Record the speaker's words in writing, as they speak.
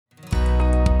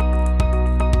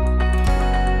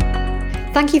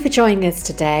Thank you for joining us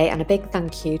today, and a big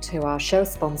thank you to our show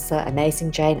sponsor,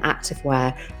 Amazing Jane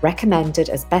Activewear, recommended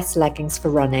as best leggings for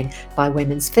running by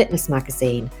Women's Fitness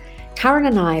magazine. Karen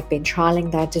and I have been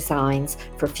trialling their designs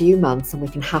for a few months and we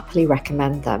can happily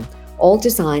recommend them. All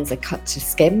designs are cut to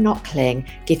skim, not cling,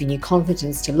 giving you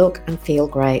confidence to look and feel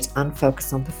great and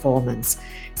focus on performance.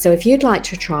 So if you'd like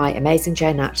to try Amazing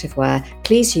Jane Activewear,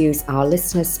 please use our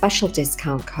listeners' special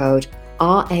discount code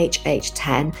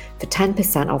RHH10 for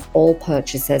 10% off all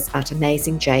purchases at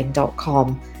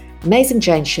AmazingJane.com. Amazing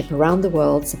Jane ship around the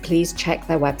world, so please check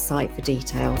their website for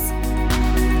details.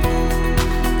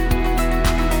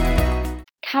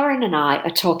 Karen and I are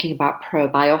talking about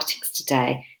probiotics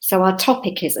today, so our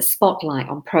topic is a spotlight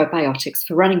on probiotics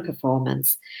for running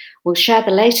performance. We'll share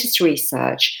the latest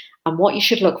research and what you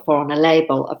should look for on a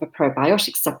label of a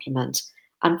probiotic supplement.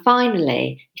 And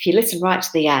finally, if you listen right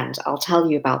to the end, I'll tell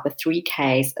you about the 3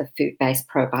 Ks of food-based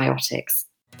probiotics.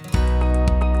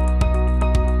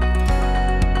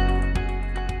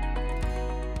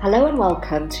 Hello and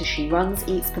welcome to She Runs,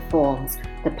 Eats, Performs,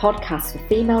 the podcast for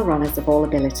female runners of all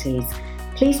abilities.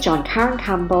 Please join Karen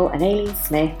Campbell and Aileen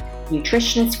Smith,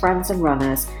 nutritionists, friends and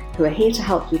runners, who are here to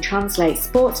help you translate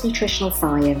sports nutritional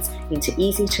science into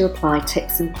easy-to-apply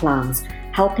tips and plans,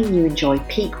 helping you enjoy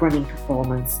peak running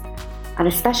performance. And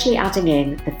especially adding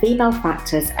in the female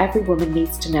factors every woman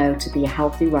needs to know to be a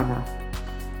healthy runner.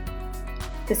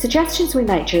 The suggestions we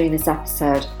make during this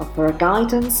episode are for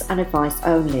guidance and advice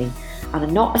only and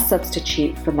are not a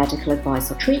substitute for medical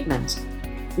advice or treatment.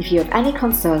 If you have any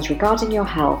concerns regarding your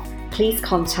health, please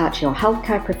contact your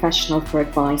healthcare professional for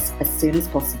advice as soon as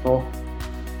possible.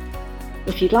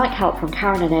 If you'd like help from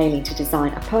Karen and Aileen to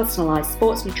design a personalised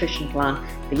sports nutrition plan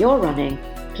for your running,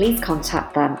 please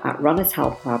contact them at Runners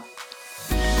Health Club.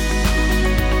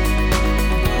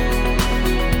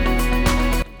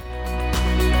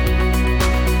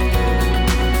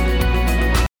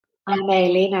 I'm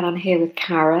Aileen and I'm here with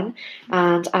Karen,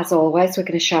 and as always we're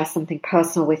going to share something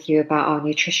personal with you about our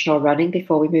nutritional running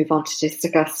before we move on to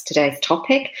discuss today's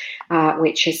topic,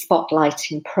 which is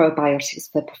spotlighting probiotics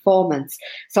for performance.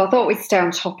 So I thought we'd stay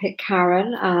on topic,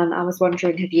 Karen, and I was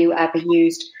wondering, have you ever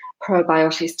used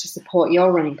probiotics to support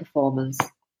your running performance?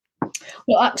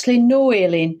 Well, actually, no,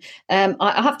 Aileen.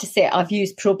 I have to say I've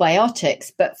used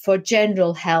probiotics, but for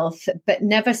general health, but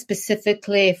never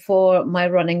specifically for my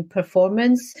running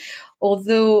performance.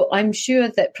 Although I'm sure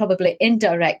that probably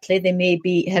indirectly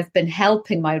they have been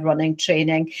helping my running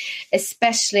training,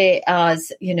 especially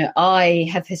as, I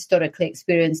have historically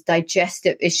experienced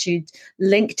digestive issues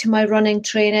linked to my running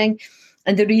training.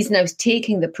 And the reason I was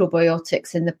taking the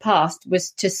probiotics in the past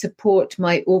was to support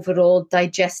my overall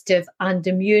digestive and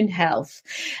immune health.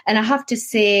 And I have to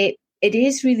say, it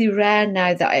is really rare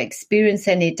now that I experience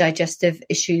any digestive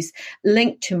issues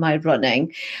linked to my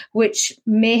running, which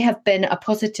may have been a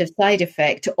positive side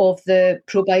effect of the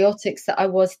probiotics that I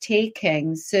was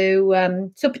taking.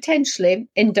 So potentially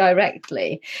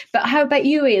indirectly. But how about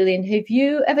you, Aileen? Have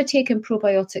you ever taken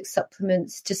probiotic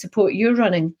supplements to support your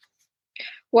running?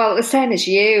 Well, the same as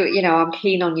you, I'm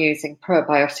keen on using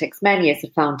probiotics, mainly as a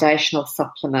foundational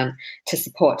supplement to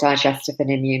support digestive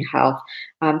and immune health.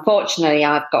 Fortunately,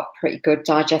 I've got pretty good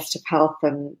digestive health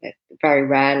and very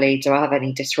rarely do I have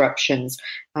any disruptions.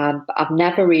 But I've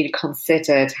never really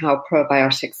considered how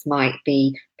probiotics might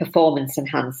be performance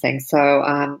enhancing. So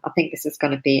I think this is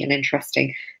going to be an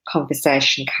interesting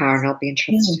conversation, Karen. I'll be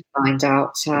interested to find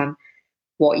out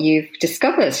what you've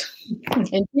discovered.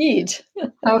 Indeed.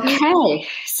 Okay,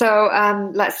 so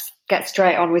let's get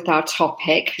straight on with our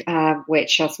topic,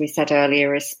 which, as we said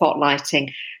earlier, is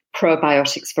spotlighting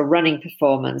probiotics for running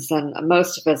performance. And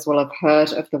most of us will have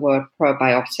heard of the word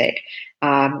probiotic,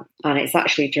 and it's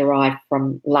actually derived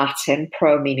from Latin,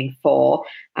 pro meaning for,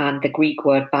 and the Greek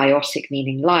word biotic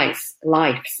meaning life.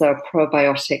 So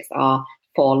probiotics are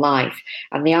for life.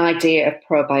 And the idea of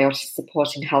probiotics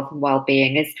supporting health and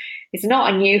well-being is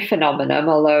not a new phenomenon,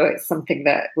 although it's something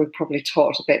that we've probably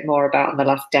talked a bit more about in the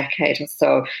last decade or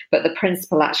so. But the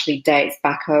principle actually dates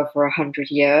back over 100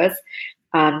 years.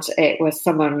 And it was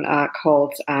someone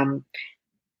called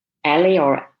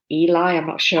Eli, I'm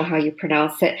not sure how you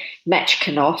pronounce it,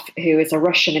 Mechnikov, who is a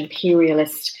Russian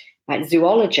imperialist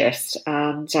zoologist,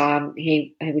 and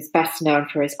he was best known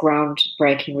for his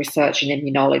groundbreaking research in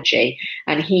immunology.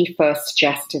 And he first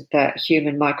suggested that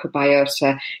human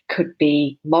microbiota could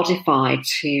be modified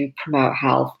to promote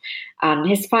health. And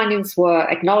his findings were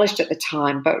acknowledged at the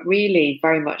time, but really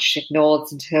very much ignored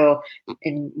until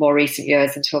in more recent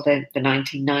years, until the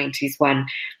 1990s, when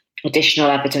additional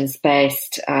evidence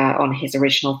based on his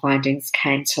original findings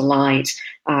came to light.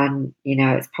 And,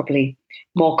 it's probably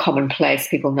more commonplace.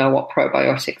 People know what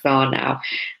probiotics are now.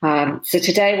 So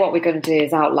today what we're going to do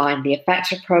is outline the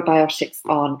effect of probiotics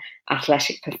on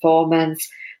athletic performance.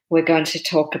 We're going to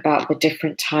talk about the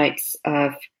different types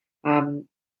of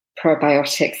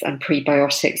probiotics and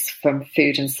prebiotics from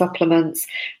food and supplements,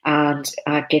 and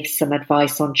give some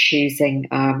advice on choosing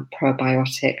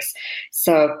probiotics.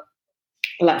 So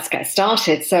let's get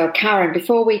started. So Karen,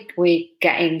 before we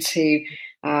get into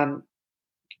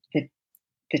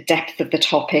the depth of the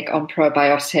topic on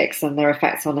probiotics and their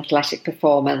effects on athletic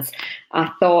performance,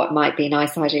 I thought it might be a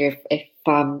nice idea if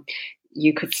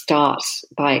you could start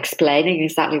by explaining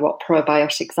exactly what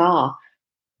probiotics are.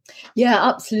 Yeah,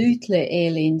 absolutely,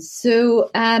 Aileen.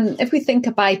 So if we think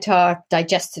about our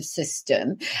digestive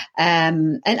system,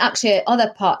 and actually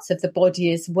other parts of the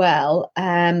body as well,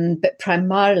 but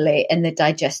primarily in the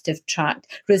digestive tract,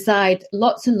 reside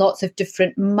lots and lots of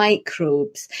different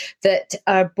microbes that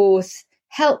are both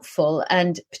helpful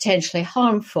and potentially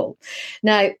harmful.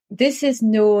 Now, this is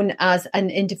known as an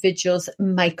individual's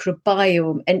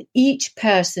microbiome, and each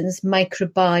person's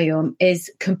microbiome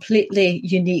is completely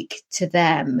unique to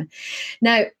them.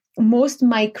 Now, most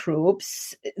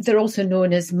microbes, they're also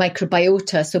known as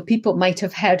microbiota. So people might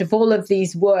have heard of all of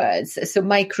these words. So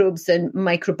microbes and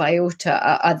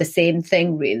microbiota are the same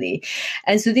thing, really.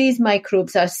 And so these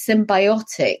microbes are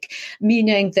symbiotic,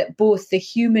 meaning that both the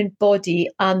human body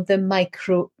and the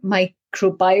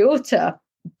microbiota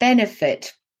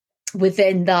benefit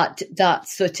within that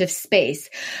sort of space.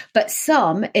 But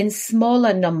some in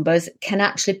smaller numbers can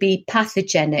actually be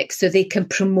pathogenic, so they can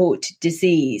promote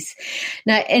disease.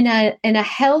 Now, in a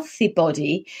healthy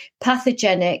body,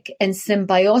 pathogenic and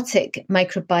symbiotic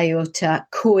microbiota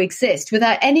coexist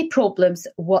without any problems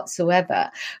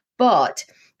whatsoever. But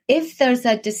if there's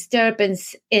a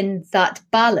disturbance in that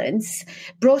balance,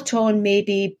 brought on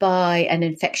maybe by an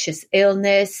infectious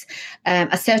illness,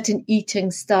 a certain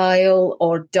eating style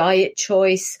or diet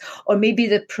choice, or maybe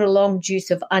the prolonged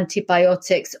use of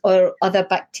antibiotics or other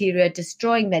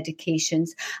bacteria-destroying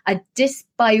medications, a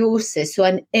dysbiosis, so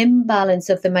an imbalance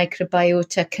of the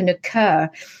microbiota, can occur.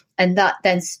 And that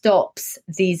then stops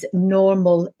these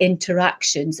normal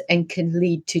interactions and can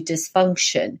lead to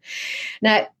dysfunction.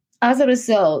 Now, as a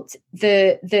result,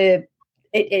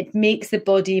 it makes the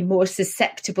body more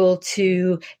susceptible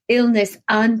to illness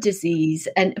and disease,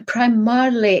 and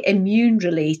primarily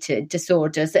immune-related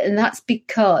disorders. And that's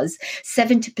because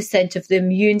 70% of the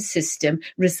immune system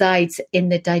resides in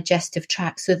the digestive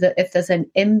tract. So that if there's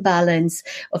an imbalance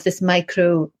of this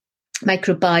microbiome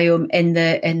in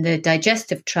the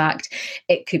digestive tract,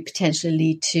 it could potentially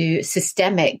lead to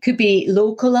systemic, could be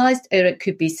localized, or it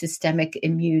could be systemic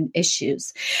immune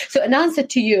issues. So in answer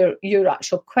to your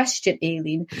actual question,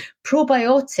 Aileen,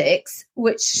 probiotics,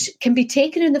 which can be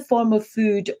taken in the form of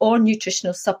food or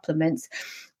nutritional supplements,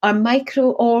 are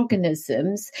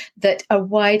microorganisms that are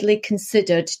widely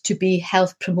considered to be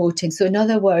health promoting. So in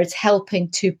other words, helping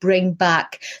to bring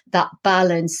back that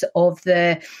balance of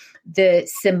the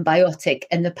symbiotic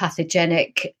and the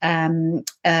pathogenic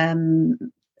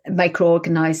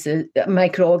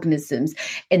microorganisms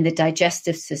in the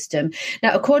digestive system.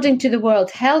 Now, according to the World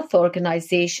Health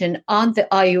Organization and the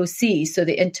IOC, so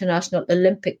the International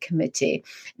Olympic Committee,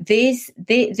 they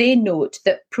note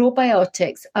that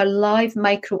probiotics are live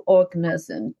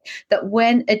microorganisms that,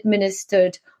 when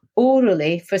administered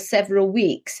orally for several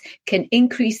weeks, can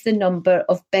increase the number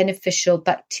of beneficial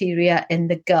bacteria in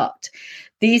the gut.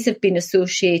 These have been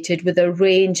associated with a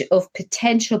range of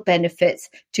potential benefits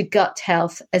to gut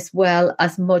health, as well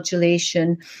as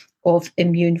modulation of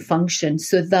immune function.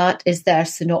 So that is their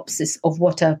synopsis of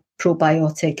what a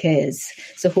probiotic is.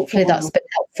 So hopefully that's been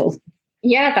helpful.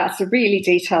 Yeah, that's a really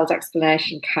detailed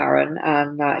explanation, Karen,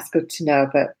 and it's good to know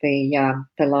that the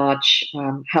large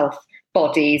health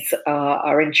bodies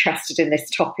are interested in this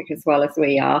topic as well as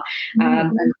we are.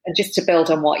 And just to build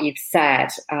on what you've said,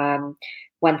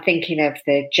 when thinking of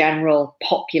the general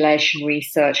population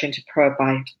research into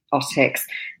probiotics,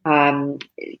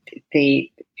 the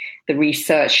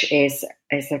research is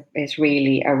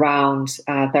really around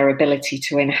their ability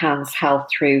to enhance health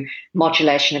through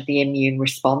modulation of the immune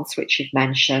response, which you've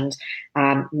mentioned,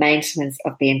 maintenance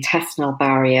of the intestinal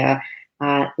barrier,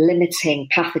 limiting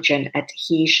pathogen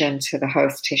adhesion to the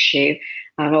host tissue,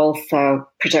 and also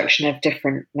production of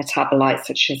different metabolites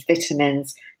such as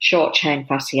vitamins, short-chain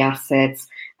fatty acids,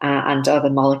 and other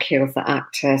molecules that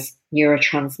act as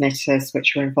neurotransmitters,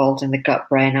 which are involved in the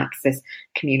gut-brain axis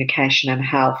communication and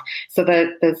health. So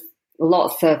there's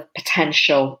lots of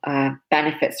potential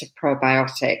benefits of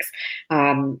probiotics.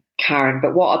 Karen,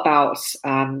 but what about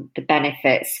the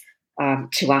benefits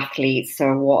to athletes?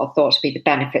 So what are thought to be the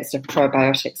benefits of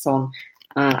probiotics on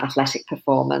athletic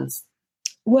performance?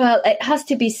 Well, it has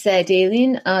to be said,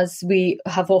 Aileen, as we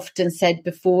have often said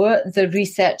before, the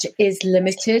research is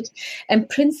limited, and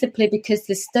principally because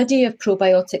the study of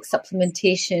probiotic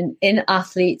supplementation in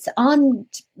athletes and,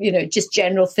 just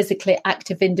general physically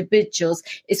active individuals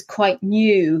is quite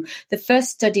new. The first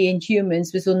study in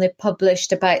humans was only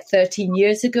published about 13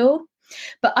 years ago.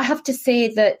 But I have to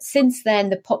say that since then,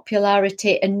 the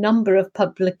popularity and number of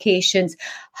publications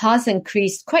has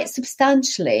increased quite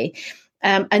substantially.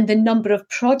 And the number of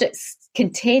products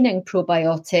containing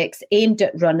probiotics aimed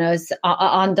at runners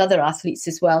and other athletes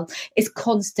as well is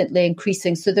constantly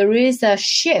increasing. So there is a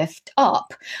shift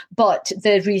up, but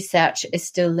the research is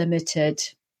still limited.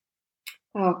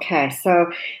 Okay,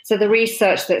 so the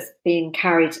research that's been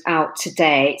carried out to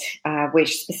date,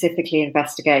 which specifically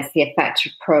investigates the effect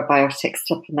of probiotic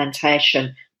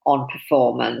supplementation on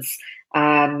performance,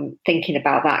 thinking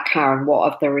about that, Karen,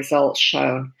 what have the results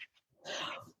shown?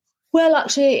 Well,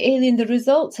 actually, Aileen, the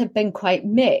results have been quite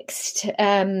mixed.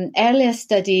 Earlier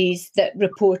studies that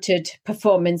reported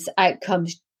performance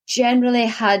outcomes generally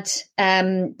had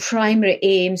primary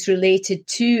aims related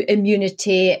to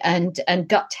immunity and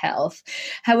gut health.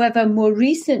 However, more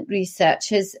recent research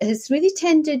has really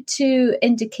tended to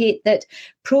indicate that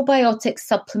probiotic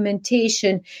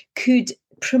supplementation could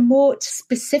promote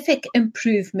specific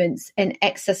improvements in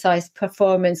exercise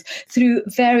performance through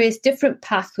various different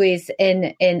pathways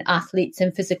in athletes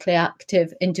and physically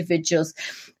active individuals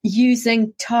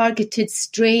using targeted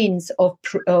strains of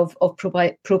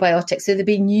probiotics. So they've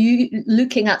been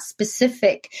looking at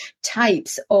specific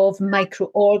types of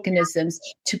microorganisms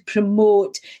to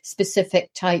promote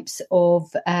specific types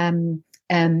of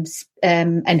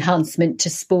enhancement to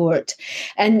sport.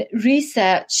 And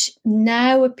research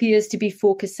now appears to be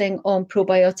focusing on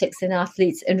probiotics in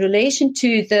athletes in relation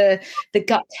to the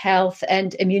gut health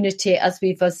and immunity, as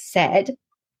we've said,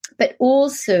 but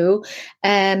also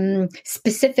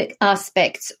specific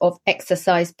aspects of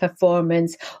exercise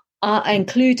performance,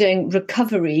 including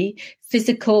recovery,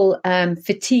 physical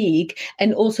fatigue,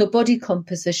 and also body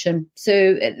composition.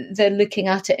 So they're looking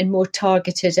at it in more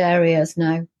targeted areas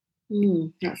now.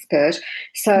 That's good.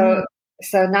 So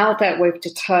now that we've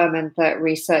determined that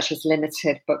research is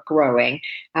limited but growing,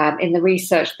 in the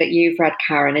research that you've read,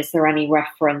 Karen, is there any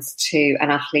reference to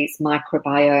an athlete's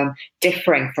microbiome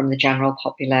differing from the general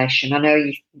population? I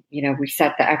know we've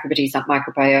said that everybody's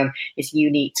microbiome is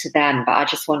unique to them, but I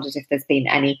just wondered if there's been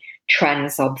any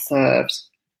trends observed.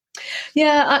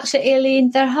 Yeah, actually,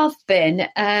 Aileen, there have been.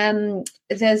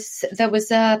 There was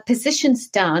a position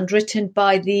stand written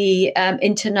by the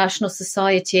International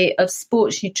Society of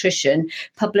Sports Nutrition,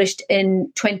 published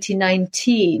in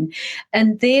 2019,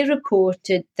 and they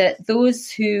reported that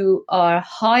those who are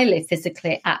highly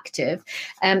physically active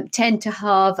tend to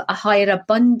have a higher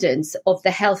abundance of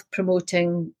the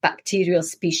health-promoting bacterial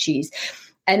species,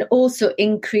 and also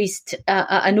an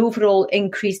overall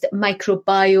increased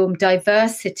microbiome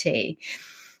diversity,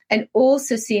 and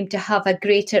also seem to have a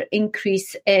greater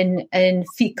increase in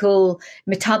fecal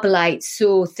metabolites.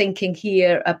 So thinking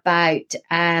here about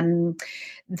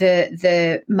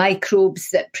the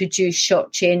microbes that produce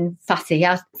short-chain fatty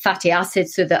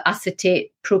acids, so the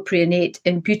acetate, propionate,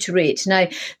 and butyrate. Now,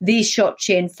 these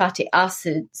short-chain fatty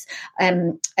acids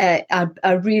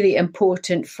are really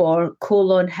important for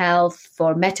colon health,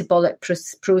 for metabolic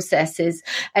processes,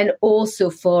 and also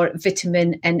for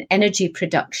vitamin and energy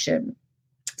production.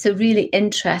 So really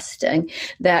interesting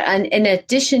there. And in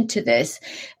addition to this,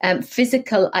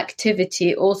 physical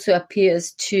activity also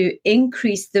appears to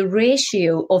increase the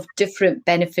ratio of different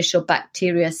beneficial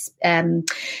bacteria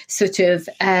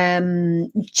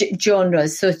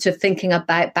genres, sort of thinking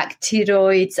about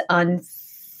bacteroids and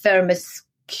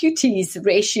Firmicutes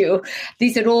ratio.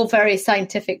 These are all very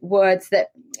scientific words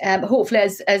that hopefully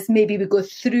as maybe we go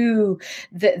through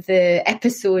the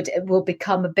episode, it will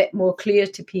become a bit more clear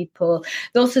to people.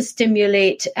 They also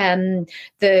stimulate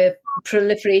the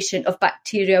proliferation of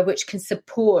bacteria, which can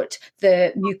support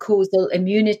the mucosal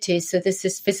immunity. So this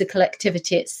is physical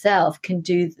activity itself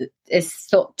is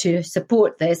thought to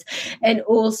support this, and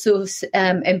also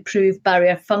improve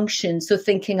barrier function. So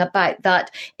thinking about that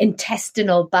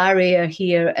intestinal barrier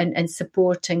here and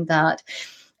supporting that.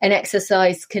 And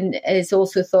exercise is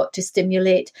also thought to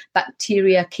stimulate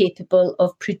bacteria capable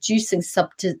of producing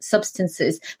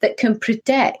substances that can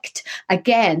protect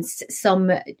against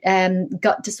some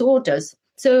gut disorders.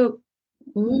 So,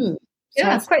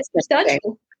 it's quite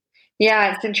substantial.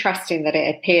 Yeah, it's interesting that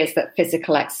it appears that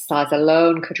physical exercise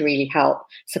alone could really help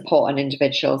support an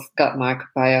individual's gut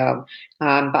microbiome.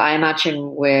 But I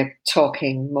imagine we're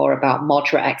talking more about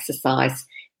moderate exercise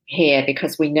here,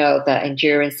 because we know that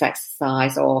endurance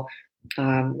exercise, or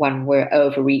when we're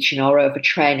overreaching or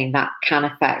overtraining, that can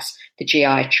affect the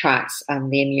GI tract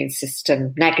and the immune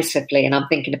system negatively. And I'm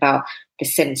thinking about the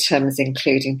symptoms,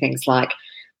 including things like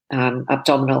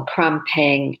abdominal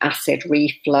cramping, acid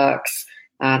reflux,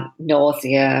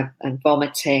 nausea and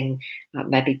vomiting,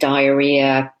 maybe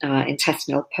diarrhea,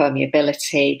 intestinal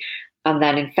permeability, and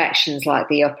then infections like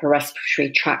the upper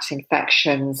respiratory tract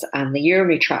infections and the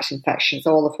urinary tract infections,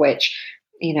 all of which,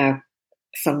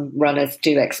 some runners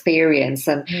do experience.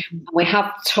 And we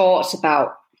have talked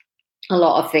about a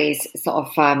lot of these sort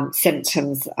of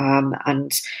symptoms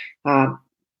and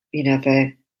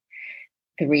the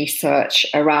research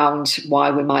around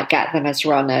why we might get them as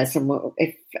runners. And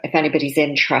if anybody's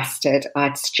interested,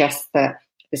 I'd suggest that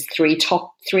there's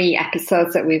top three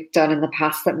episodes that we've done in the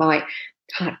past that might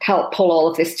help pull all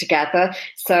of this together.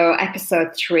 So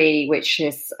episode 3, which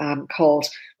is called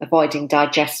Avoiding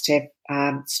Digestive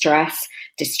Distress.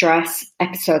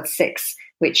 Episode 6,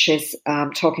 which is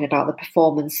talking about the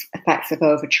performance effects of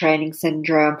overtraining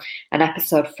syndrome, and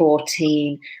episode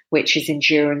 14, which is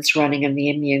endurance running and the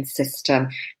immune system.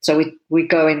 So we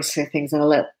go into things in a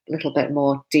little bit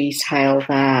more detail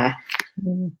there.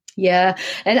 Yeah.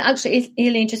 And actually,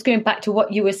 Aileen, just going back to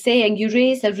what you were saying, you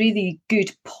raised a really good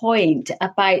point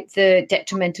about the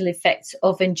detrimental effects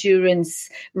of endurance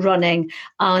running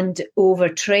and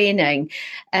overtraining.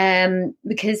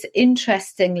 Because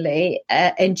interestingly,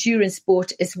 endurance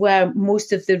sport is where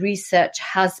most of the research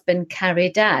has been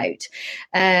carried out.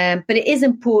 But it is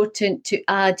important to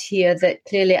add here that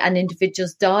clearly an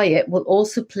individual's diet will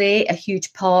also play a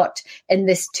huge part in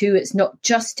this too. It's not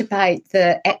just about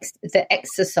the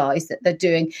exercise that they're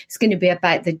doing. It's going to be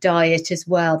about the diet as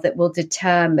well that will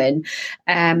determine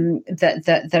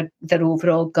their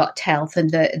overall gut health and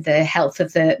the health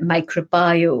of the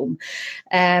microbiome.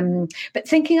 But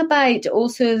thinking about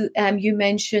also, you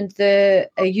mentioned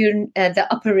the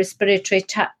upper respiratory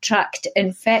tract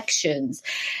infections.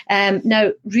 Now,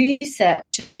 research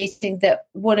stating that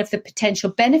one of the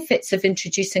potential benefits of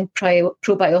introducing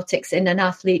probiotics in an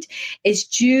athlete is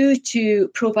due to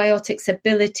probiotics'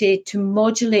 ability to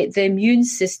modulate the immune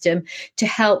system to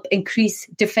help increase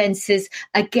defenses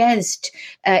against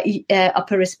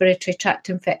upper respiratory tract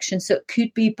infections. So it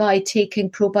could be by taking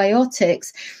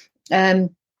probiotics, an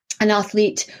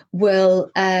athlete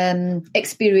will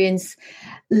experience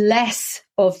less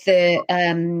of the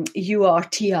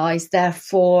URTIs,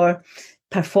 therefore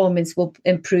performance will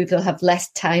improve. They'll have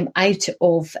less time out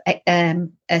of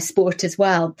sport as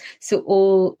well. So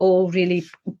all really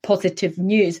positive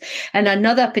news. And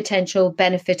another potential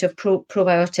benefit of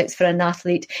probiotics for an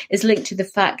athlete is linked to the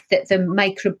fact that the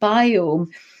microbiome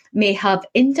may have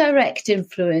indirect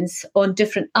influence on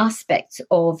different aspects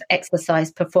of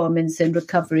exercise performance and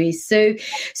recovery. So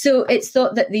it's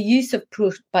thought that the use of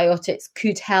probiotics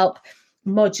could help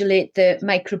modulate the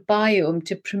microbiome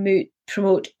to promote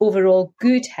overall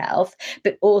good health,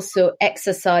 but also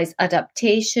exercise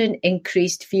adaptation,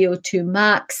 increased VO2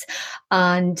 max,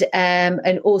 and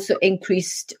also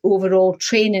increased overall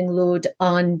training load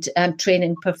and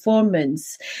training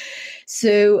performance.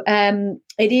 So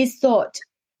it is thought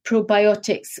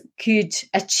probiotics could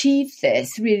achieve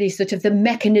this. Really, sort of the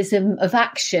mechanism of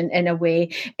action in a way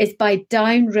is by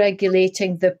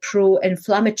down-regulating the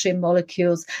pro-inflammatory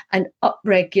molecules and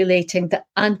up-regulating the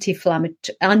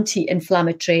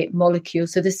anti-inflammatory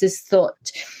molecules. So this is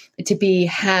thought to be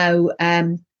how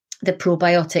the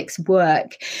probiotics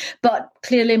work. But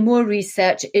clearly more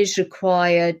research is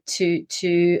required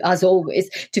to, as always,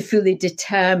 to fully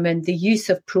determine the use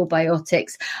of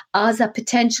probiotics as a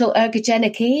potential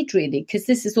ergogenic aid, really, because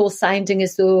this is all sounding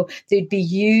as though they'd be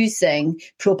using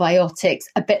probiotics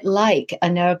a bit like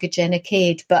an ergogenic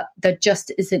aid, but there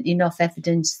just isn't enough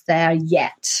evidence there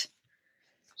yet.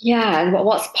 Yeah, and I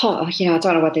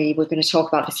don't know whether we're going to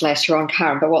talk about this later on,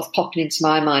 Karen, but what's popping into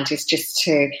my mind is just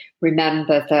to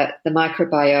remember that the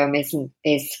microbiome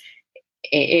is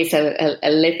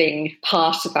a living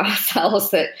part of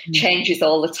ourselves that changes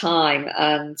all the time,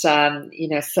 and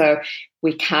so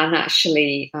we can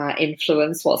actually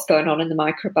influence what's going on in the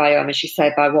microbiome, as you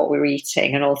say, by what we're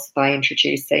eating, and also by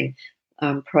introducing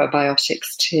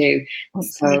probiotics too.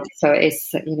 So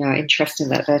it's interesting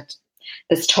that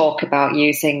there's talk about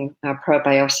using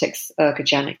probiotics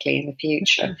ergogenically in the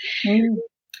future.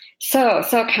 So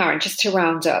Karen, just to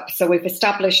round up, so we've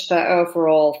established that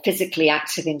overall physically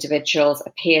active individuals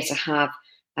appear to have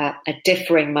a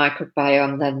differing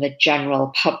microbiome than the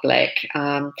general public,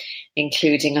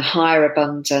 including a higher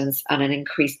abundance and an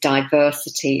increased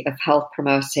diversity of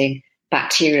health-promoting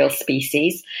bacterial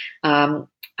species.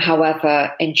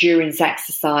 However, endurance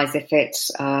exercise, if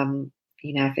it's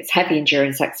heavy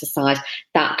endurance exercise,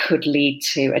 that could lead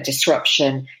to a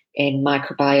disruption in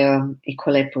microbiome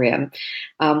equilibrium.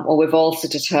 Or we've also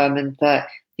determined that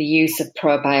the use of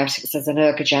probiotics as an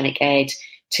ergogenic aid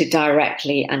to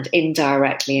directly and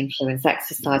indirectly influence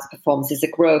exercise performance is a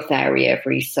growth area of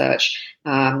research.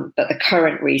 But the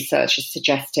current research is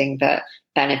suggesting that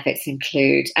benefits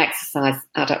include exercise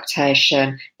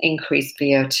adaptation, increased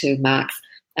VO2 max,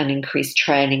 and increased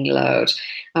training load.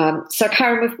 So,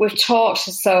 Karen, we've talked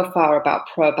so far about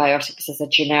probiotics as a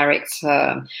generic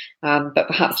term, but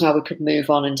perhaps now we could move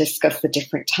on and discuss the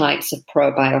different types of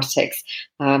probiotics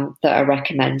that are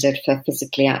recommended for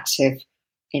physically active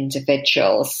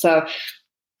individuals. So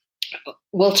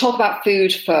we'll talk about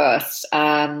food first,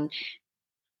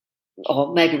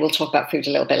 or maybe we'll talk about food a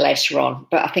little bit later on.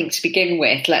 But I think to begin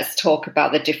with, let's talk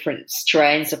about the different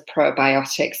strains of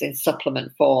probiotics in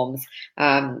supplement forms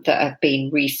that have been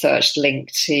researched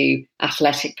linked to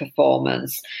athletic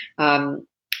performance.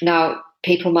 Now,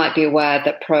 people might be aware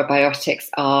that probiotics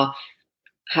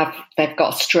they've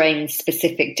got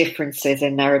strain-specific differences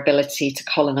in their ability to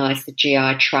colonize the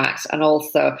GI tract, and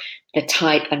also the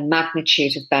type and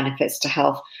magnitude of benefits to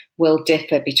health will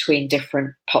differ between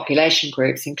different population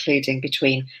groups, including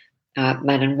between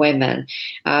men and women.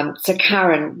 So,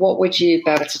 Karen, what would you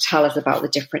be able to tell us about the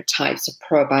different types of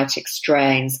probiotic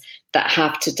strains that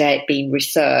have to date been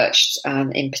researched,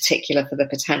 in particular for the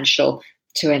potential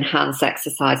to enhance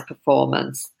exercise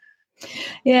performance?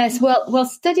 Yes, well,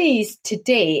 studies to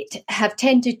date have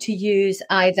tended to use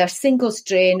either single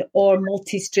strain or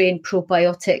multi-strain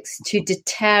probiotics to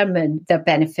determine their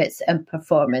benefits and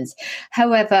performance.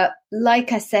 However,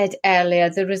 like I said earlier,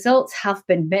 the results have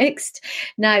been mixed.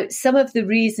 Now, some of the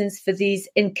reasons for these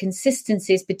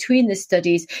inconsistencies between the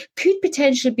studies could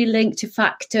potentially be linked to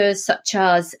factors such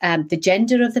as the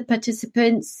gender of the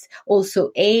participants, also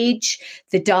age,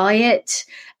 the diet,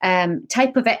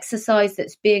 type of exercise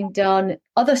that's being done,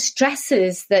 other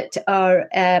stresses that are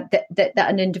that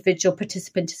an individual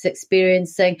participant is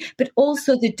experiencing, but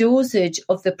also the dosage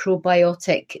of the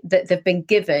probiotic that they've been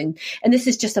given. And this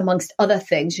is just amongst other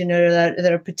things.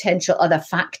 There are potential other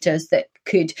factors that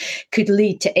could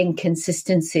lead to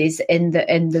inconsistencies in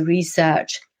the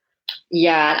research.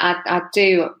 Yeah, I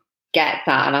do get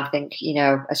that, and I think,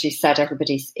 as you said,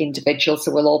 everybody's individual,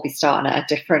 so we'll all be starting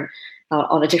at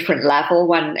on a different level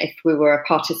if we were a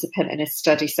participant in a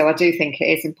study. So I do think it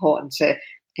is important to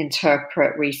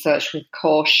interpret research with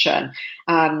caution.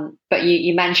 But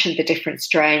you mentioned the different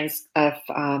strains of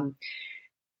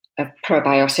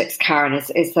probiotics, Karen.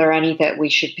 Is there any that we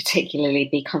should particularly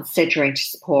be considering to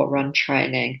support run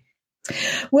training?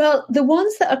 Well, the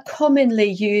ones that are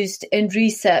commonly used in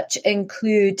research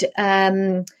include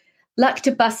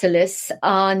Lactobacillus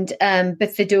and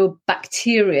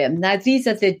Bifidobacterium. Now, these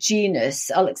are the genus.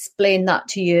 I'll explain that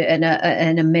to you in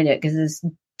a minute, because there's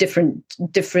different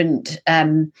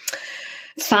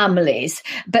families.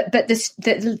 But the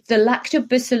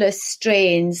Lactobacillus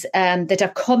strains that are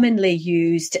commonly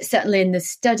used, certainly in the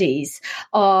studies,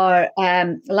 are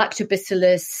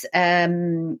Lactobacillus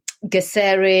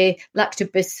gasseri,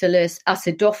 Lactobacillus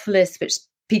acidophilus, which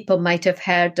people might have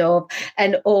heard of,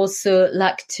 and also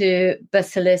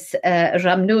Lactobacillus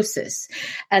rhamnosus.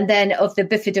 And then of the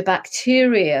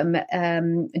Bifidobacterium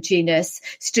genus,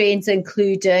 strains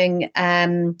including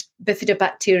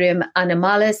Bifidobacterium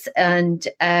animalis and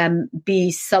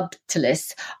B.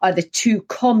 subtilis are the two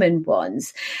common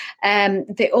ones.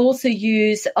 They also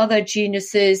use other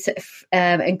genuses,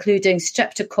 including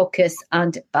Streptococcus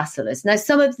and Bacillus. Now,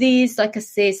 some of these, like I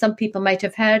say, some people might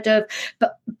have heard of,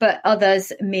 but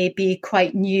others may be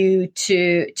quite new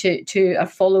to our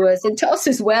followers and to us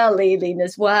as well, Aileen,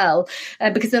 as well,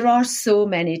 because there are so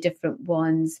many different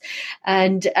ones.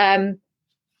 And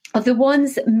of the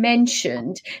ones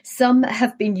mentioned, some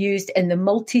have been used in the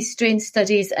multi-strain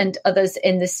studies and others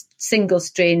in the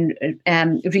single-strain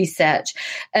research.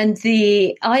 And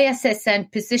the ISSN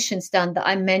position stand that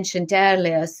I mentioned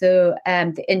earlier, so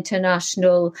the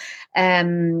International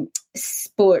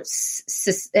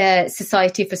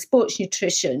Society for Sports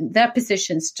Nutrition, their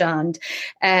position strand,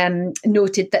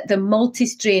 noted that the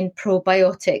multi-strain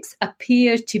probiotics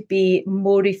appear to be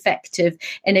more effective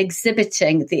in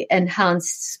exhibiting the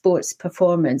enhanced sports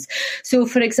performance. So,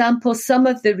 for example, some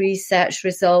of the research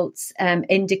results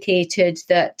indicated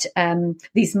that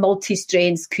these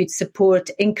multi-strains could support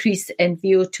increase in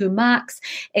VO2 max,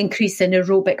 increase in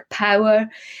aerobic power,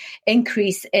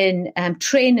 increase in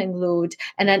training load,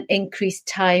 and an increased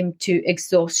time to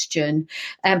exhaustion.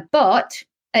 But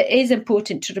it is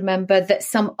important to remember that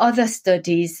some other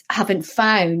studies haven't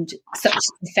found such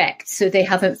effects. So they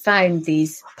haven't found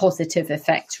these positive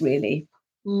effects, really.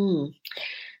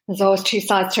 There's always two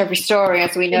sides to every story,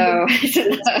 as we know.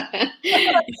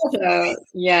 So,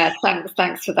 yeah,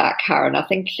 thanks for that, Karen. I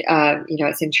think,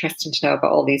 it's interesting to know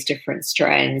about all these different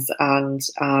strains, and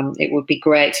it would be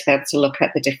great to be able to look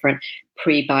at the different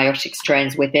prebiotic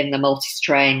strains within the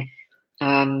multi-strain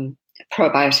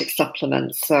probiotic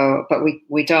supplements. So, but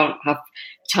we don't have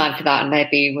time for that, and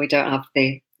maybe we don't have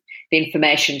the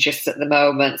information just at the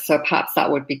moment. So perhaps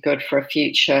that would be good for a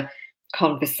future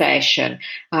conversation.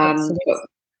 But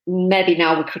maybe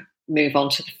now we could move on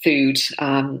to the food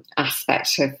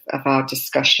aspect of our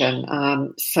discussion.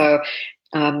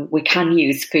 We can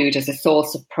use food as a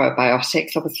source of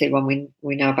probiotics. Obviously, when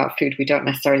we know about food, we don't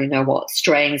necessarily know what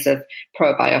strains of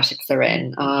probiotics are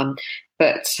in.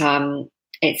 But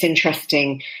it's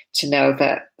interesting to know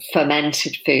that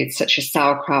fermented foods such as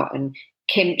sauerkraut and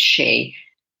kimchi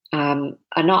are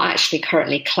not actually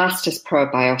currently classed as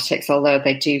probiotics, although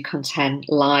they do contain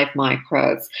live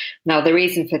microbes. Now, the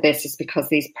reason for this is because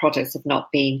these products have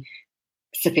not been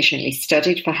sufficiently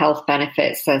studied for health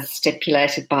benefits as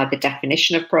stipulated by the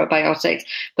definition of probiotics,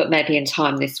 but maybe in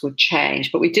time this would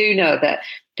change. But we do know that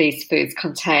these foods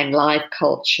contain live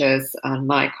cultures and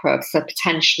microbes, so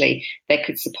potentially they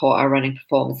could support our running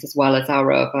performance as well as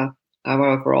our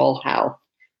overall health.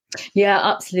 Yeah,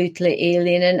 absolutely,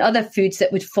 Aileen. And other foods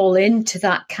that would fall into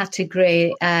that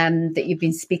category that you've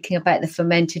been speaking about, the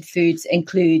fermented foods,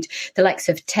 include the likes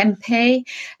of tempeh,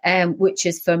 which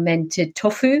is fermented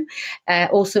tofu,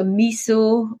 also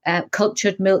miso,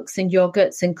 cultured milks and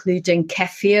yogurts, including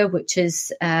kefir, which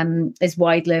is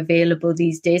widely available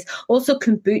these days. Also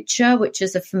kombucha, which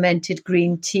is a fermented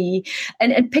green tea,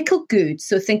 and pickled goods.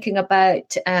 So thinking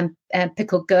about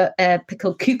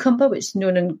pickled cucumber, which is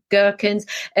known in gherkins,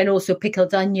 and also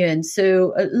pickled onions.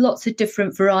 So lots of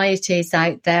different varieties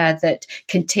out there that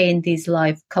contain these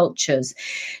live cultures.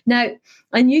 Now,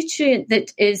 a nutrient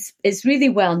that is really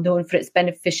well known for its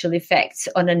beneficial effects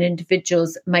on an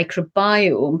individual's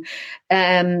microbiome,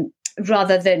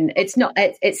 rather than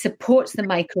it supports the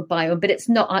microbiome, but it's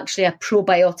not actually a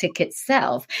probiotic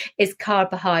itself, is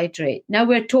carbohydrate. Now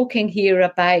we're talking here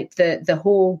about the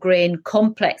whole grain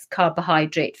complex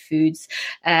carbohydrate foods.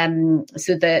 So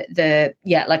like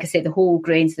I say, the whole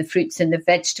grains, the fruits and the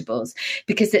vegetables,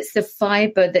 because it's the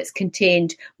fiber that's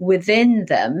contained within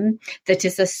them that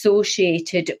is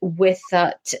associated with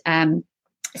that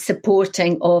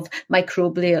supporting of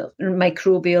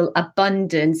microbial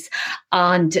abundance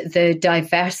and the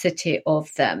diversity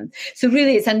of them. So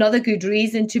really it's another good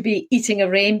reason to be eating a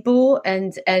rainbow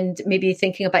and maybe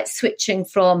thinking about switching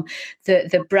from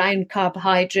the brown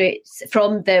carbohydrates,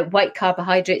 from the white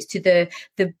carbohydrates to the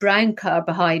brown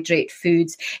carbohydrate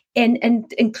foods,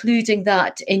 and including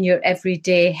that in your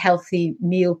everyday healthy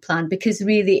meal plan, because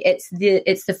really it's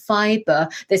the fiber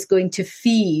that's going to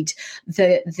feed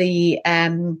the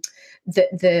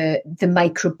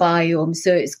microbiome.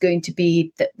 So it's going to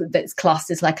be that's classed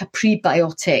as like a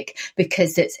prebiotic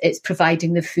because it's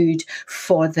providing the food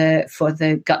for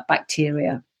the gut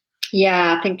bacteria.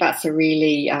 Yeah, I think that's a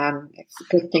really it's a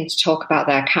good thing to talk about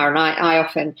there, Karen. I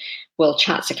often will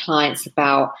chat to clients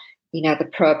about,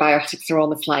 the probiotics are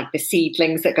almost like the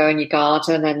seedlings that go in your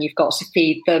garden, and you've got to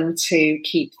feed them to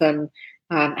keep them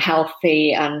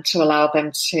healthy and to allow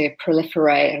them to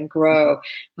proliferate and grow.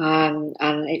 And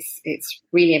it's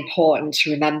really important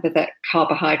to remember that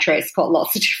carbohydrates got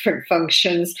lots of different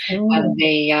functions, and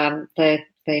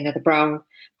the brown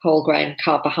whole grain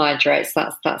carbohydrates,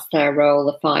 that's their role.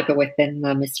 The fiber within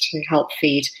them is to help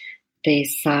feed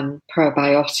these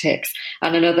probiotics.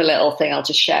 And another little thing I'll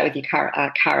just share with you,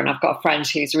 Karen, I've got a friend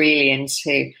who's really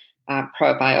into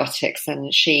probiotics,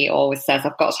 and she always says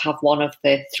I've got to have one of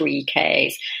the 3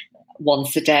 Ks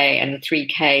once a day, and the 3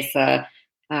 Ks are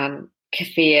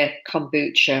kefir,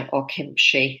 kombucha, or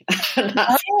kimchi. And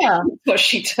that's what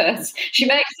she does. She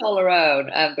makes all her own,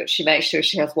 but she makes sure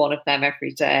she has one of them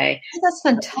every day. Oh, that's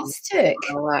fantastic.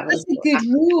 That's a good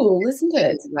rule, isn't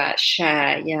it?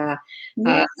 Share, yeah.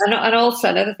 Yes. And also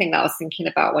another thing that I was thinking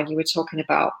about when you were talking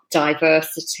about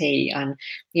diversity, and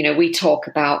we talk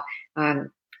about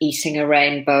eating a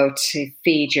rainbow to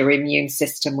feed your immune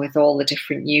system with all the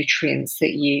different nutrients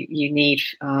that you need.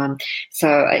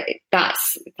 So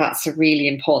that's a really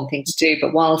important thing to do.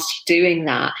 But whilst doing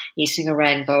that, eating a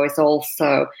rainbow is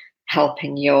also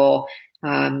helping your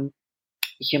microbiome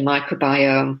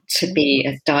to be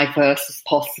as diverse as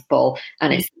possible.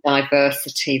 And it's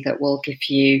diversity that will give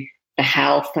you the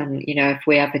health. And, if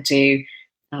we ever do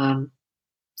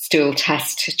stool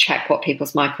tests to check what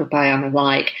people's microbiome are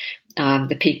like,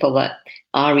 the people that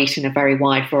are eating a very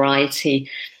wide variety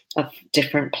of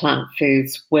different plant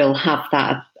foods will have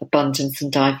that abundance and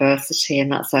diversity,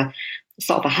 and that's a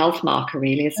sort of a health marker,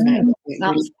 really, isn't it?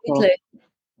 Absolutely.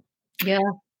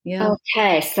 Yeah.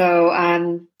 Okay,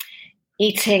 so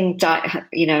eating,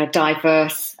 a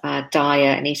diverse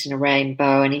diet and eating a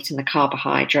rainbow and eating the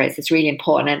carbohydrates is really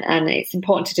important, and it's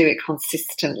important to do it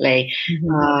consistently.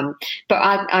 Mm-hmm. But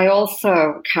I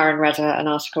also, Karen, read an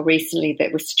article recently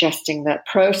that was suggesting that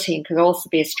protein could also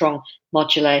be a strong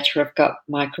modulator of gut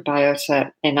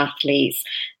microbiota in athletes.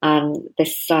 And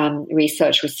this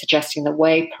research was suggesting that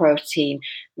whey protein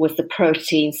was the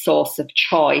protein source of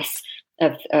choice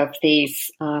of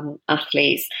these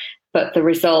athletes. But the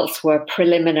results were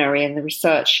preliminary, and the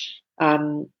research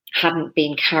hadn't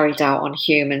been carried out on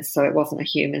humans, so it wasn't a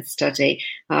human study.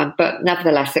 But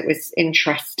nevertheless, it was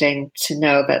interesting to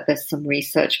know that there's some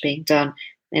research being done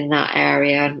in that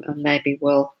area, and maybe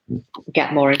we'll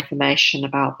get more information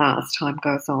about that as time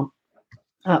goes on.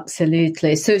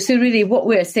 Absolutely. So really what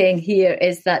we're saying here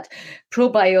is that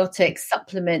probiotic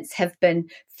supplements have been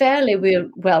fairly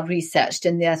well researched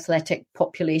in the athletic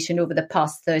population over the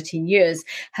past 13 years.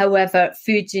 However,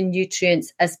 foods and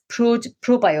nutrients as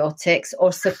probiotics,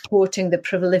 or supporting the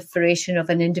proliferation of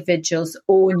an individual's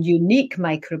own unique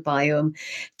microbiome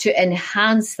to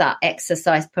enhance that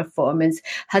exercise performance,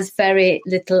 has very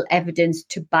little evidence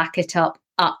to back it up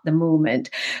at the moment.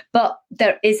 But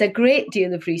there is a great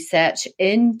deal of research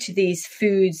into these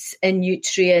foods and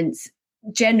nutrients,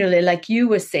 generally, like you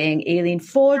were saying, Aileen,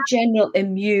 for general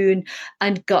immune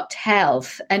and gut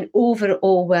health and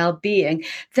overall well-being.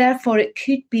 Therefore, it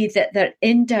could be that they're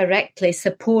indirectly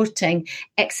supporting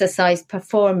exercise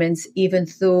performance, even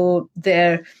though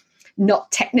they're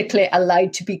not technically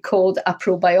allowed to be called a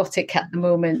probiotic at the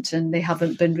moment, and they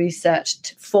haven't been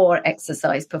researched for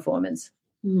exercise performance.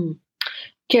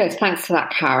 Good, thanks for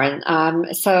that, Karen.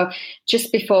 So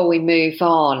just before we move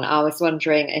on, I was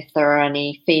wondering if there are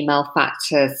any female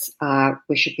factors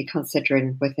we should be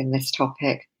considering within this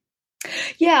topic.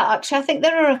 Yeah, actually, I think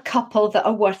there are a couple that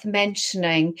are worth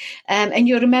mentioning. And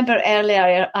you remember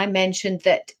earlier I mentioned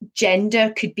that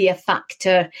gender could be a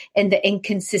factor in the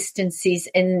inconsistencies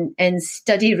in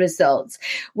study results.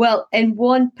 Well, in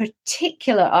one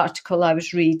particular article I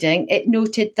was reading, it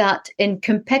noted that in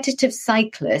competitive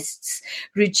cyclists,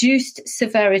 reduced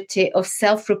severity of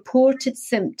self-reported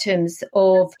symptoms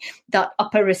of that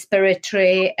upper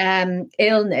respiratory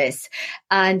illness,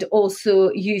 and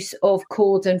also use of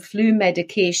cold and flu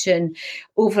medication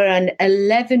over an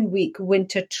 11-week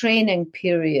winter training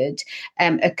period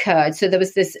occurred. So there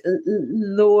was this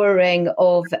lowering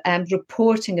of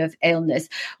reporting of illness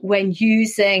when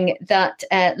using that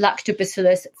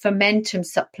Lactobacillus fermentum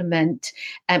supplement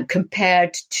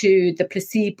compared to the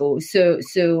placebo.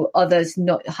 So others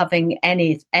not having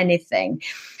anything.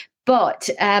 But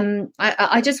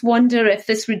I just wonder if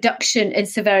this reduction in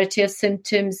severity of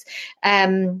symptoms,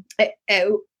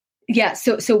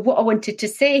 So what I wanted to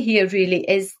say here really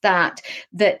is that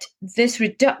this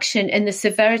reduction in the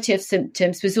severity of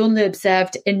symptoms was only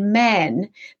observed in men,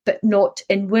 but not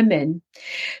in women.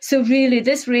 So really,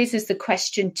 this raises the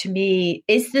question to me: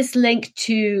 is this linked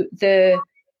to the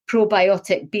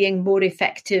probiotic being more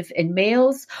effective in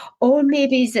males, or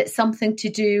maybe is it something to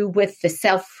do with the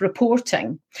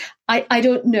self-reporting? I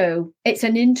don't know. It's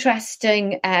an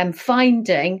interesting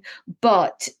finding,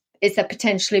 but is there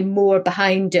potentially more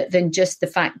behind it than just the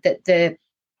fact that the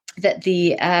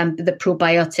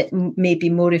probiotic may be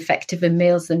more effective in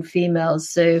males than females?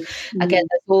 So again,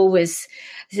 there's always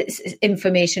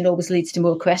information always leads to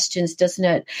more questions, doesn't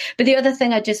it? But the other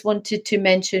thing I just wanted to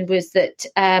mention was that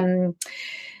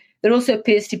There also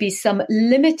appears to be some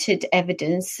limited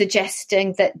evidence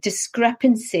suggesting that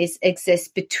discrepancies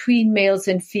exist between males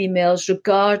and females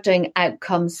regarding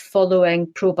outcomes following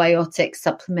probiotic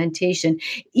supplementation,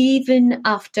 even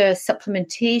after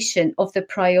supplementation of the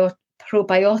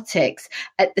probiotics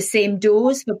at the same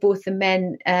dose for both the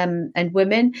men and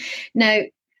women. Now,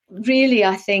 really,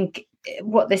 I think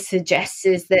what this suggests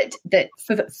is that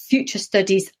future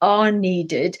studies are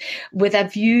needed with a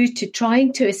view to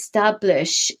trying to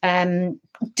establish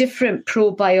different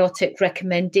probiotic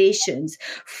recommendations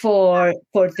for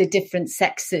the different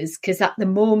sexes, because at the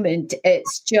moment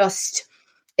it's just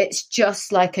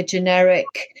like a generic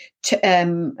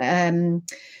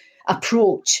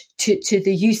approach to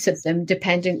the use of them,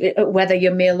 depending whether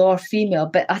you're male or female.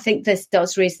 But I think this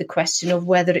does raise the question of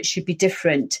whether it should be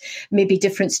different, maybe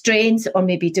different strains or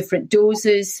maybe different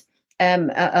doses,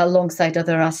 alongside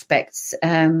other aspects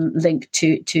linked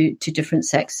to different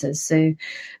sexes. So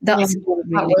that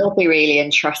will be really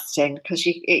interesting, because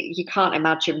you can't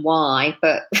imagine why,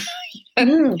 but I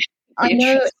know.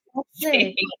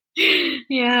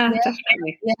 Yeah,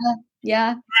 definitely.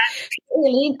 Yeah.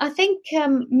 Aileen, I think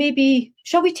maybe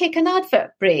shall we take an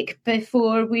advert break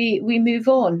before we move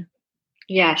on?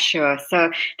 Yeah, sure.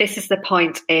 So this is the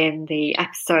point in the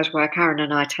episode where Karen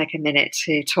and I take a minute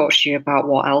to talk to you about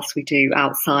what else we do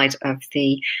outside of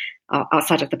the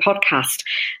podcast.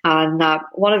 And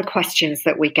one of the questions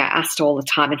that we get asked all the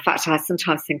time, in fact, I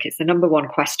sometimes think it's the number one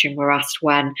question we're asked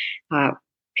when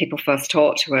people first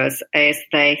talk to us, is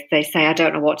they say, I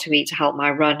don't know what to eat to help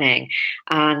my running.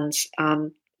 And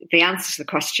the answer to the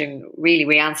question, really,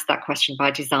 we answered that question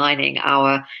by designing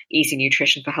our Easy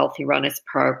Nutrition for Healthy Runners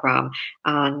program.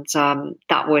 And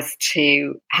that was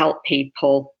to help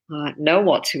people know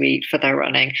what to eat for their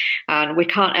running. And we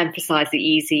can't emphasize the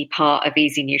easy part of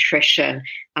Easy Nutrition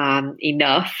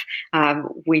enough.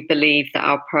 We believe that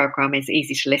our program is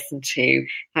easy to listen to.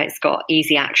 It's got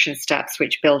easy action steps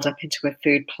which build up into a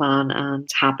food plan and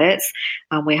habits.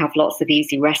 And we have lots of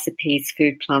easy recipes,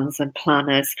 food plans and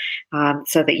planners,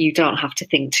 so that you don't have to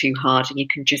think too hard and you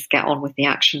can just get on with the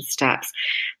action steps.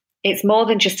 It's more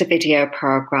than just a video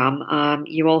program.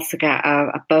 You also get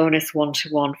a bonus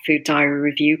one-to-one food diary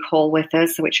review call with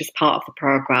us, which is part of the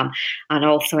program, and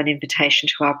also an invitation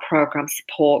to our program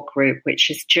support group,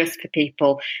 which is just for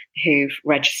people who've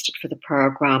registered for the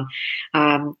program.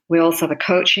 We also have a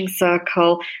coaching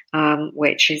circle,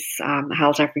 which is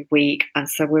held every week, and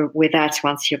so we're there to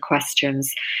answer your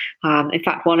questions. In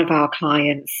fact, one of our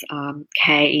clients,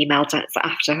 Kay, emailed us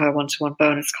after her one-to-one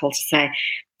bonus call to say,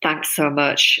 thanks so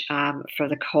much for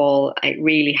the call. It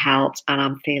really helped and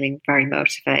I'm feeling very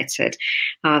motivated.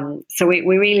 So we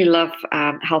really love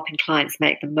helping clients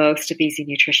make the most of Easy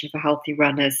Nutrition for Healthy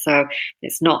Runners. So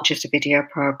it's not just a video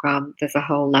program. There's a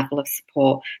whole level of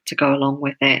support to go along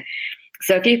with it.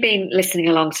 So if you've been listening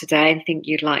along today and think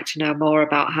you'd like to know more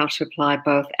about how to apply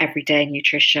both everyday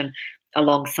nutrition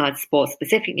alongside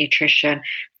sport-specific nutrition,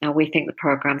 we think the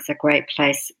program is a great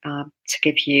place to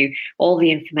give you all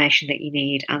the information that you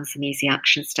need and some easy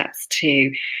action steps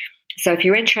too. So if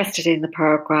you're interested in the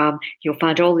program, you'll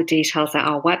find all the details at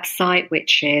our website,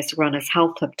 which is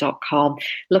runnershealthhub.com.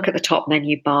 Look at the top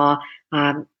menu bar,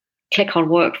 click on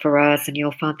Work for Us, and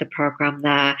you'll find the program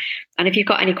there. And if you've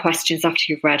got any questions after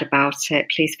you've read about it,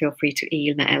 please feel free to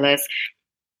email us.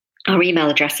 Our email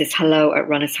address is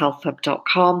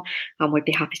hello@runnershealthhub.com, and we'd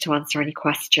be happy to answer any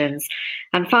questions.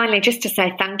 And finally, just to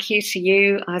say thank you to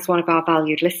you as one of our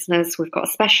valued listeners, we've got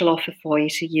a special offer for you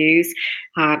to use.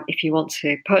 If you want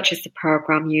to purchase the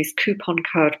program, use coupon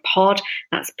code POD,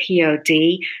 that's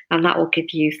POD, and that will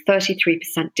give you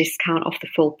 33% discount off the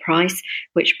full price,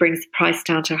 which brings the price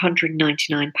down to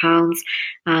 £199.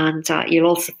 And you'll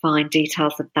also find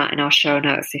details of that in our show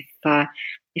notes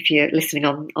if you're listening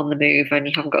on the move and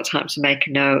you haven't got time to make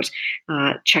a note,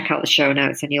 check out the show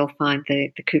notes and you'll find the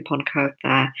coupon code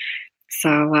there.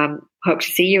 So hope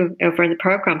to see you over in the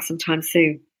program sometime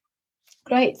soon.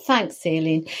 Great, thanks,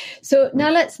 Aileen. So now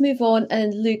let's move on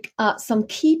and look at some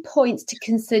key points to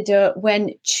consider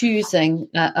when choosing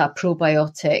a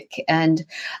probiotic. And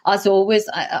as always,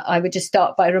 I would just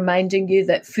start by reminding you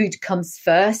that food comes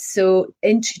first. So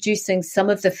introducing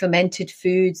some of the fermented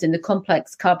foods and the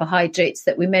complex carbohydrates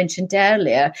that we mentioned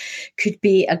earlier could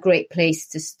be a great place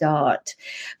to start.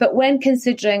 But when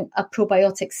considering a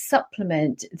probiotic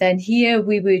supplement, then here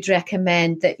we would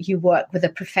recommend that you work with a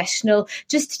professional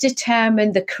just to determine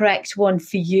the correct one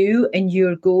for you and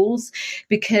your goals,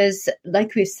 because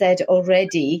like we've said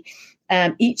already,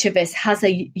 each of us has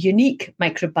a unique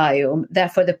microbiome.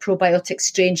 Therefore, the probiotic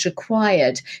strains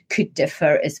required could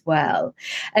differ as well.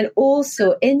 And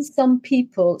also, in some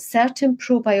people, certain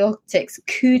probiotics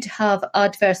could have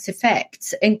adverse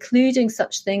effects, including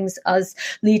such things as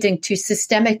leading to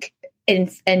systemic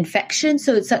infection.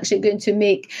 So it's actually going to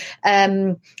make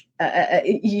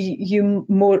you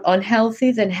more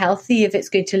unhealthy than healthy if it's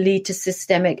going to lead to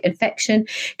systemic infection.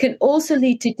 Can also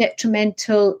lead to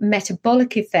detrimental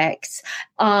metabolic effects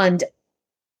and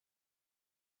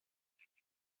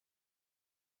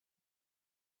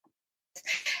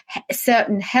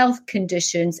certain health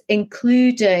conditions,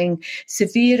 including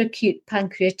severe acute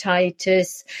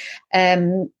pancreatitis,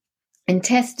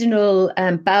 intestinal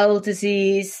bowel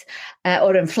disease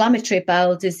or inflammatory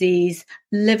bowel disease,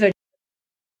 liver.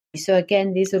 So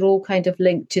again, these are all kind of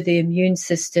linked to the immune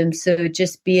system. So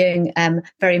just being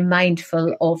very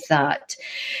mindful of that.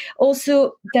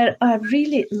 Also, there are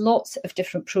really lots of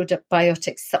different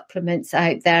probiotic supplements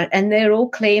out there, and they're all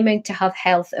claiming to have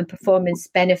health and performance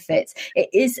benefits. It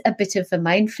is a bit of a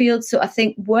minefield. So I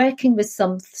think working with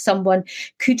someone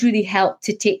could really help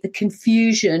to take the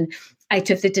confusion out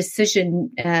of the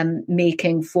decision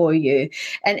making for you.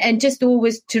 And just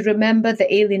always to remember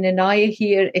that Aileen and I are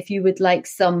here. If you would like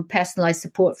some personalised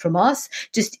support from us,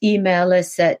 just email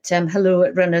us at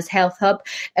hello@Runners Health Hub,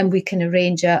 and we can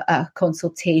arrange a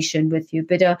consultation with you.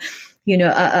 But,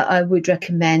 I would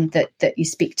recommend that you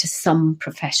speak to some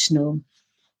professional.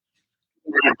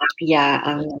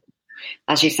 Yeah,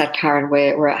 as you said, Karen,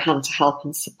 we're at hand to help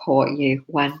and support you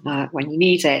when you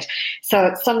need it.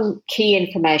 So some key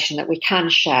information that we can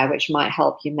share, which might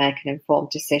help you make an informed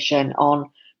decision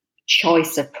on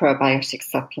choice of probiotic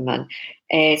supplement,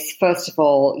 is first of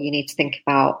all, you need to think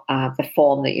about the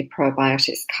form that your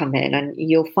probiotics come in, and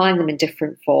you'll find them in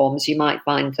different forms. You might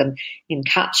find them in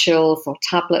capsules or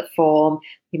tablet form.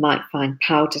 You might find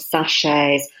powder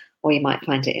sachets, or you might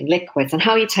find it in liquids. And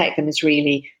how you take them is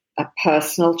really a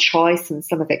personal choice, and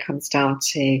some of it comes down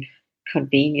to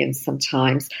convenience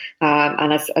sometimes.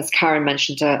 And as Karen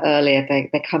mentioned earlier,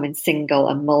 they come in single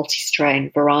and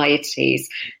multi-strain varieties.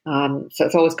 So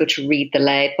it's always good to read the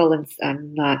label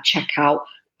and check out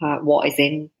what is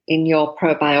in your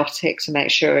probiotic to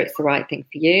make sure it's the right thing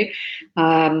for you.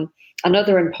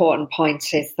 Another important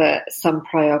point is that some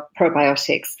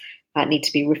probiotics need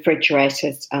to be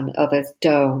refrigerated and others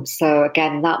don't. So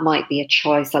again, that might be a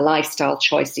choice, a lifestyle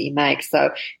choice that you make.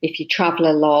 So if you travel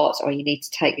a lot or you need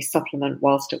to take your supplement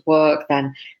whilst at work,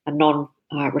 then a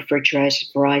non-refrigerated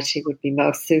variety would be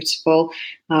most suitable.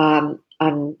 And,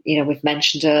 we've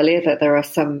mentioned earlier that there are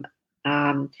some,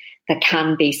 there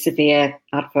can be severe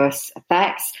adverse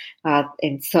effects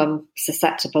in some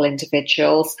susceptible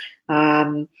individuals.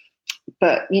 But,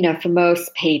 for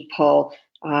most people,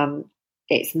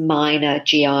 it's minor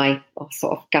GI or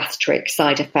sort of gastric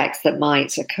side effects that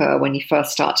might occur when you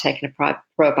first start taking a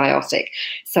probiotic.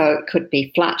 So it could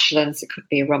be flatulence, it could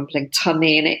be a rumbling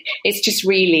tummy, and it's just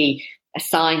really a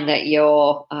sign that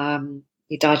your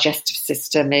digestive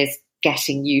system is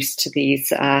getting used to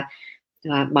these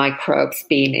microbes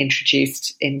being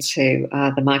introduced into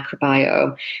the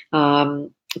microbiome.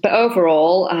 But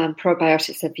overall,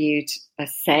 probiotics are viewed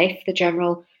as safe, the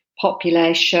general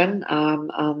population.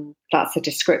 That's a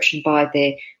description by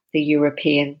the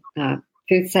European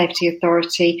Food Safety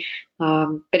Authority.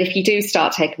 But if you do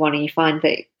start taking one and you find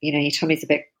that your tummy's a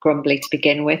bit grumbly to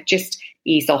begin with, just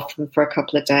ease off them for a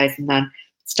couple of days and then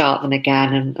start them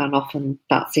again. And often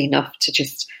that's enough to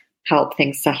just help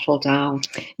things settle down.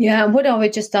 Yeah, and what I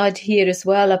would just add here as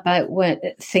well about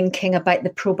thinking about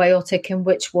the probiotic and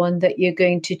which one that you're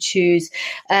going to choose.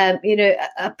 A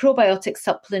probiotic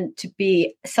supplement to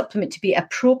be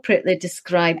appropriately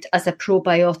described as a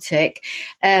probiotic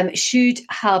should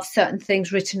have certain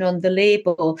things written on the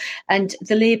label, and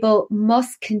the label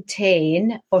must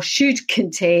contain or should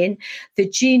contain the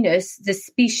genus, the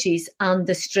species, and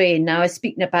the strain. Now, I was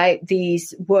speaking about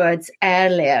these words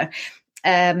earlier.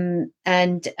 And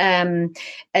so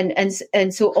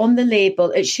on the label,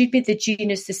 it should be the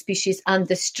genus, the species, and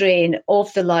the strain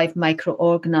of the live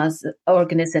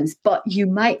microorganisms. But you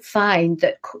might find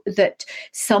that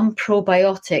some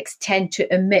probiotics tend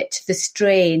to omit the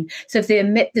strain. So if they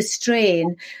omit the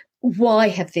strain, why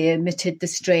have they omitted the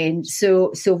strain?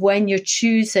 So when you're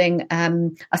choosing a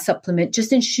supplement,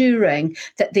 just ensuring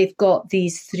that they've got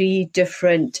these three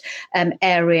different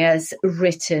areas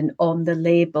written on the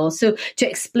label. So to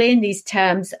explain these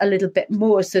terms a little bit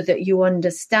more so that you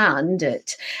understand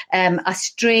it, a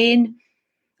strain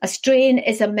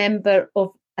is a member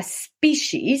of a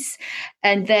species,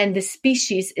 and then the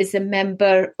species is a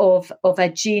member of a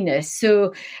genus.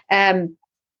 So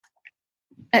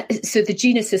So the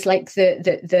genus is like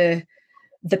the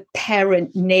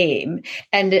parent name,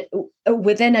 and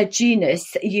within a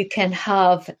genus you can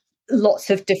have lots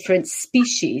of different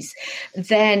species.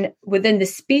 Then within the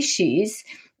species,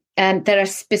 there are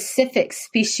specific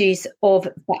species of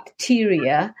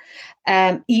bacteria,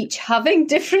 each having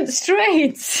different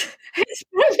strains. It's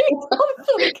really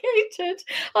complicated.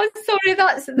 I'm sorry,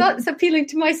 that's appealing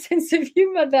to my sense of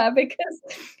humour there, because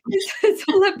it's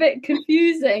all a bit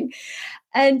confusing.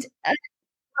 And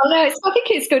no, I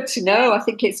think it's good to know. I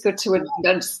think it's good to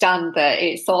understand that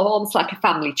it's almost like a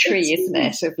family tree, isn't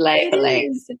it, of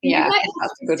labelling? Yeah,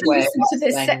 that's a good way. Listen to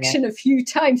this section a few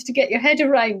times to get your head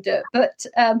around it,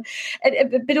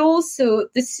 but also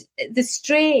the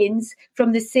strains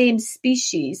from the same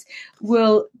species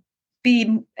will be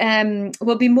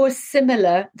more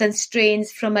similar than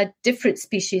strains from a different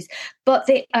species, but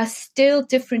they are still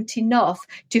different enough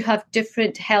to have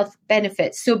different health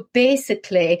benefits. So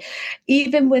basically,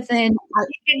 even within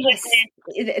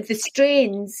the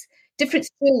strains, different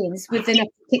strains within a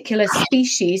particular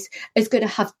species is going to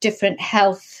have different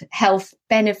health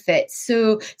benefits.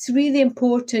 So it's really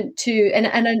important to,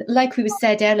 and like we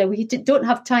said earlier, we don't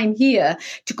have time here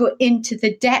to go into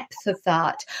the depth of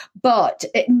that, but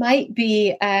it might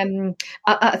be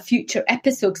a future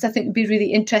episode, because I think it'd be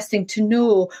really interesting to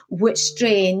know which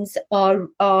strains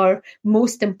are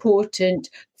most important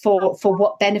for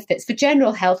what benefits for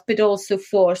general health, but also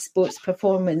for sports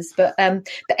performance. But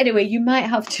anyway, you might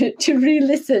have to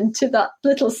re-listen to that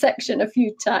little section a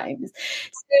few times.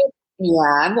 So,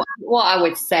 yeah, and what I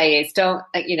would say is don't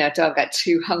get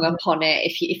too hung up on it.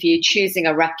 If you're choosing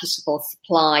a reputable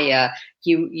supplier,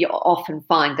 you often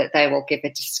find that they will give a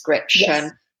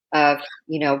description of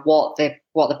what the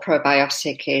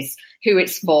probiotic is, who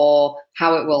it's for,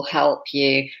 how it will help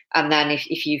you, and then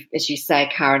if you, as you say,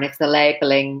 Karen, if the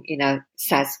labelling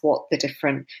says what the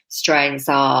different strains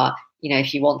are,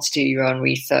 if you want to do your own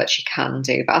research, you can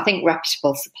do. But I think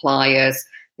reputable suppliers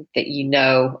that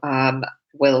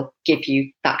will give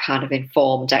you that kind of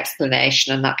informed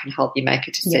explanation, and that can help you make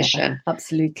a decision. Yeah,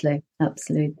 absolutely.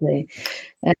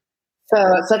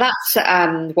 So that's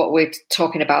what we're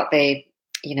talking about, the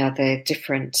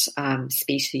different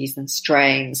species and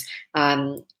strains.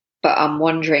 But I'm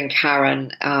wondering,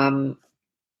 Karen,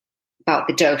 about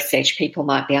the dosage. People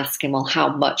might be asking, well, how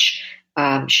much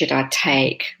should I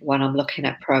take when I'm looking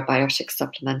at probiotic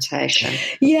supplementation?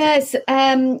 Yes,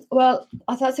 well,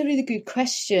 that's a really good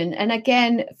question. And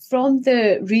again, from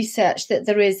the research that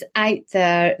there is out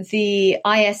there, the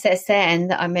ISSN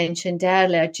that I mentioned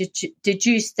earlier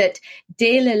deduced that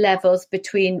daily levels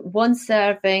between one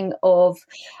serving of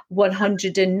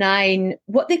 109,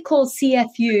 what they call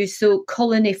CFU, so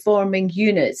colony forming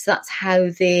units, that's how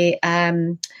they're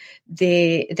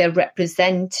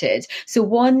represented. So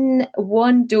one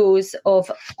dose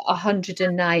of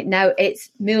 109, now it's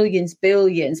millions,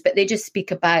 billions, but they just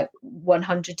speak about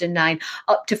 109,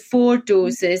 up to 4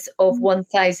 doses of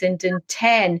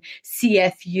 1010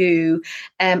 CFU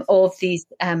of these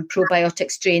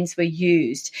probiotic strains were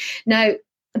used. Now,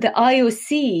 the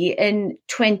IOC in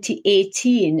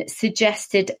 2018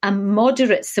 suggested a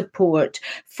moderate support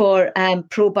for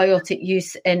probiotic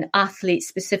use in athletes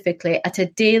specifically at a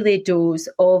daily dose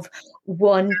of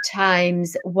 1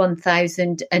 times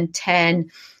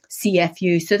 1010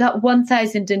 CFU. So that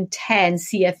 1010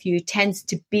 CFU tends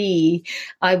to be,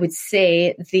 I would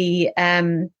say, the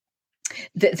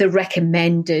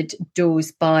recommended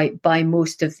dose by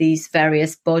most of these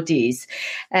various bodies.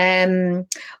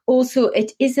 Also,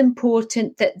 it is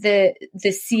important that the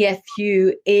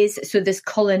CFU is, so this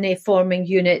colony forming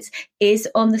units, is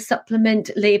on the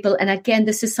supplement label. And again,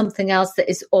 this is something else that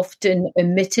is often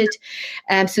omitted.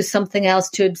 So something else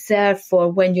to observe for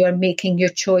when you're making your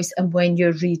choice and when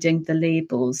you're reading the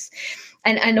labels.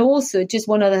 And also, just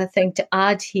one other thing to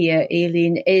add here,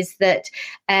 Aileen, is that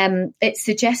it's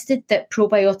suggested that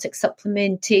probiotic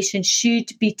supplementation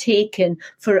should be taken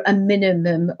for a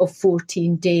minimum of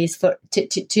 14 days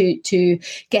to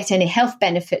get any health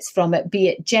benefits from it, be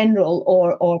it general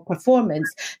or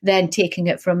performance. Then taking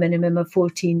it for a minimum of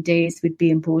 14 days would be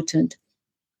important.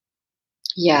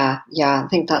 Yeah, I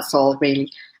think that's all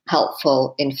really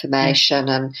helpful information.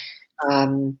 And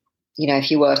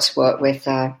if you were to work with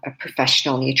a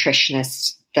professional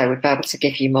nutritionist, they would be able to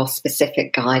give you more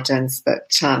specific guidance.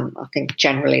 But I think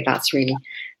generally that's really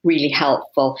really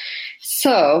helpful.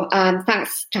 So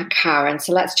thanks, Karen.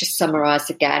 So let's just summarise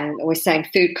again. We're saying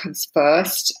food comes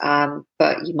first,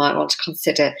 but you might want to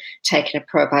consider taking a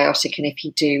probiotic. And if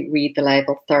you do, read the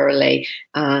label thoroughly.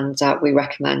 And we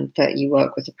recommend that you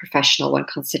work with a professional when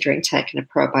considering taking a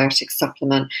probiotic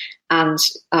supplement, and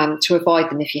to avoid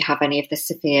them if you have any of the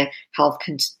severe health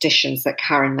conditions that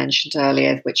Karen mentioned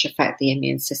earlier, which affect the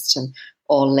immune system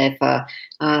or liver.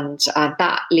 And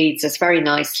that leads us very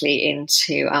nicely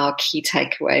into our key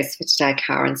takeaways for today,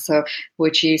 Karen. So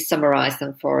would you summarise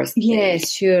them for us, please?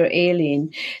 Yes, sure,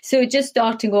 Aileen. So just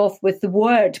starting off with the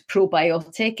word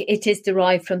probiotic, it is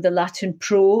derived from the Latin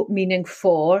pro, meaning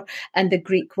for, and the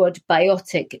Greek word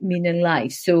biotic, meaning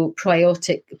life. So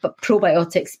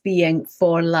probiotics being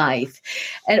for life.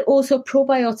 And also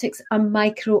probiotics are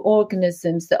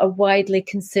microorganisms that are widely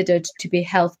considered to be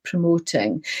health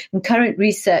promoting. And current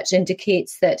research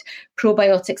indicates that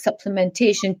probiotic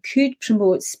supplementation could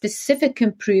promote specific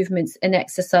improvements in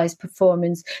exercise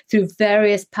performance through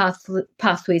various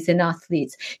pathways in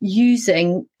athletes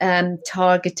using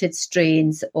targeted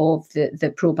strains of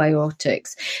the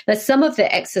probiotics. Now, some of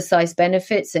the exercise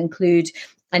benefits include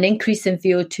an increase in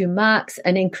VO2 max,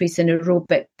 an increase in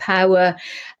aerobic power,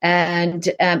 and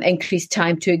increased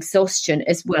time to exhaustion,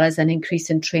 as well as an increase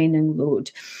in training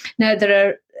load. Now, there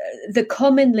are the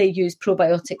commonly used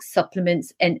probiotic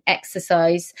supplements in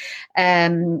exercise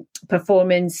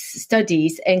performance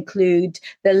studies include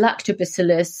the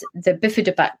lactobacillus, the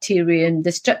bifidobacterium,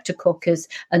 the streptococcus,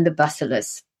 and the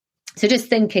bacillus. So just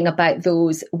thinking about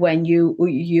those when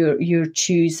you're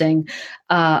choosing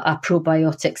a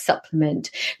probiotic supplement.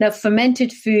 Now,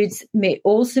 fermented foods may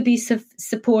also be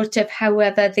supportive.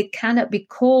 However, they cannot be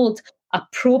called a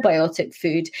probiotic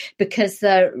food because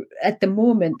at the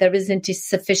moment there isn't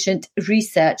sufficient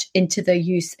research into their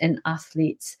use in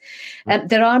athletes.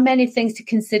 There are many things to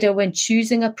consider when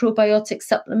choosing a probiotic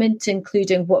supplement,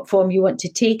 including what form you want to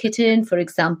take it in, for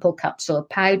example, capsule or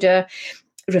powder,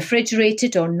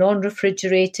 refrigerated or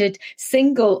non-refrigerated,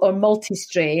 single or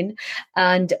multi-strain,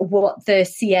 and what the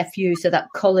CFU, so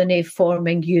that colony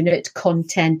forming unit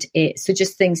content is. So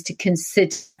just things to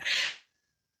consider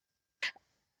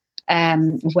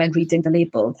when reading the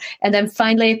label. And then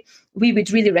finally, we would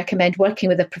really recommend working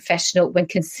with a professional when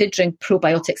considering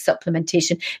probiotic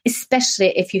supplementation, especially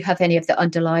if you have any of the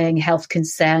underlying health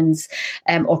concerns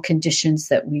or conditions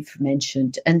that we've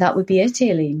mentioned. And that would be it,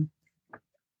 Aileen.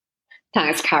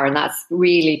 Thanks, Karen. That's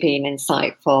really been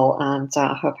insightful, and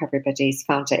I hope everybody's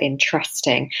found it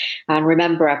interesting. And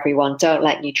remember, everyone, don't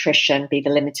let nutrition be the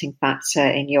limiting factor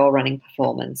in your running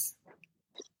performance.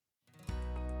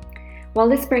 Well,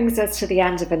 this brings us to the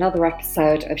end of another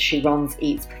episode of She Runs,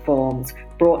 Eats, Performs,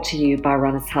 brought to you by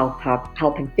Runners Health Hub,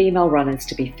 helping female runners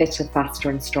to be fitter, faster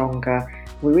and stronger.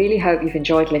 We really hope you've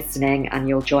enjoyed listening and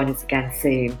you'll join us again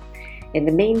soon. In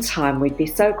the meantime, we'd be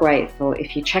so grateful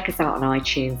if you check us out on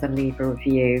iTunes and leave a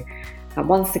review. And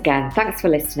once again, thanks for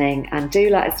listening, and do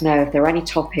let us know if there are any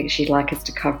topics you'd like us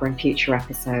to cover in future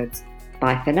episodes.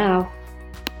 Bye for now.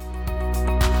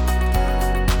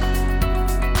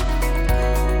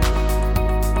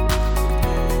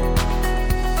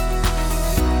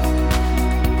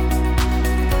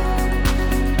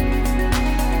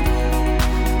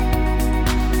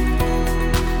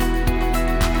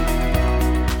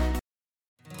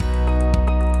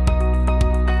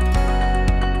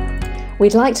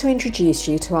 We'd like to introduce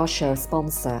you to our show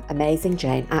sponsor, Amazing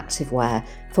Jane Activewear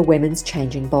for women's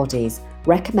changing bodies,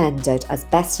 recommended as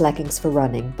best leggings for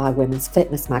running by Women's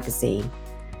Fitness magazine.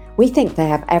 We think they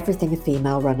have everything a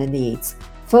female runner needs.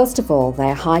 First of all, they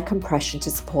are high compression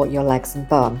to support your legs and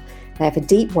bum. They have a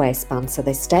deep waistband so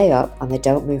they stay up and they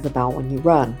don't move about when you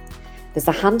run. There's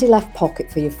a handy left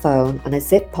pocket for your phone and a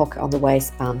zip pocket on the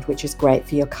waistband, which is great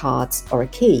for your cards or a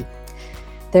key.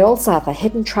 They also have a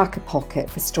hidden tracker pocket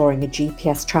for storing a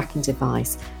GPS tracking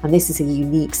device, and this is a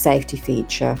unique safety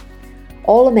feature.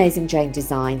 All Amazing Jane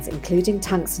designs, including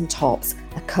tanks and tops,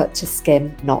 are cut to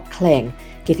skim, not cling,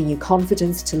 giving you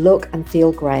confidence to look and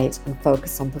feel great and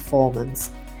focus on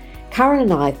performance. Karen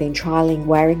and I have been trialling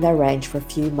wearing their range for a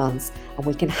few months, and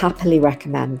we can happily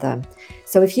recommend them.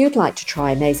 So if you'd like to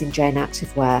try Amazing Jane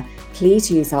Activewear,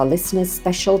 please use our listeners'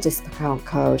 special discount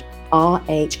code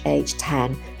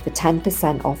RHH10 for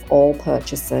 10% off all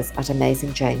purchases at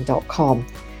AmazingJane.com.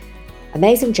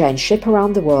 Amazing Jane ship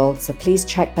around the world, so please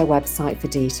check their website for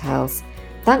details.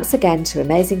 Thanks again to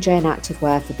Amazing Jane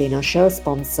Activewear for being our show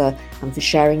sponsor and for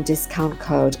sharing discount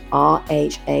code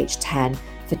RHH10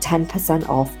 for 10%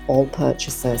 off all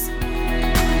purchases.